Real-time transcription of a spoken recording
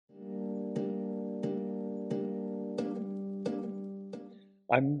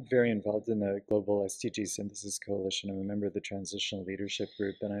I'm very involved in the Global SDG Synthesis Coalition. I'm a member of the Transitional Leadership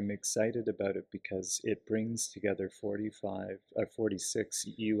Group, and I'm excited about it because it brings together 46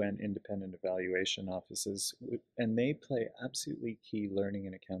 UN independent evaluation offices, and they play absolutely key learning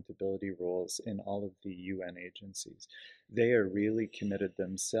and accountability roles in all of the UN agencies. They are really committed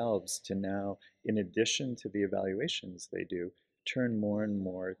themselves to now, in addition to the evaluations they do, turn more and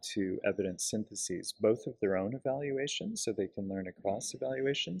more to evidence syntheses, both of their own evaluations, so they can learn across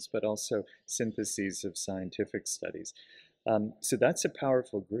evaluations, but also syntheses of scientific studies. So that's a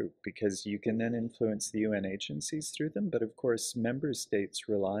powerful group because you can then influence the UN agencies through them, but of course, member states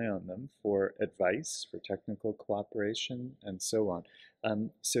rely on them for advice, for technical cooperation, and so on.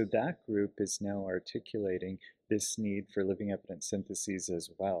 So that group is now articulating this need for living evidence syntheses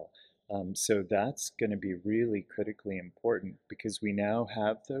as well. So that's going to be really critically important because we now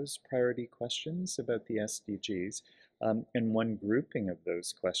have those priority questions about the SDGs. And one grouping of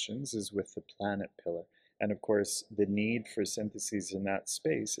those questions is with the planet pillar. And of course, the need for syntheses in that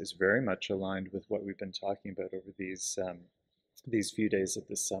space is very much aligned with what we've been talking about over these few days at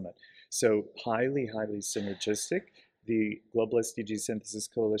the summit. So highly, highly synergistic. The Global SDG Synthesis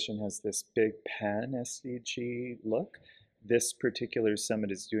Coalition has this big pan SDG look. This particular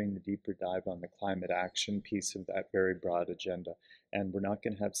summit is doing the deeper dive on the climate action piece of that very broad agenda. And we're not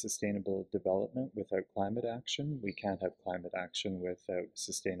going to have sustainable development without climate action. We can't have climate action without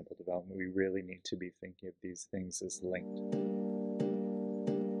sustainable development. We really need to be thinking of these things as linked.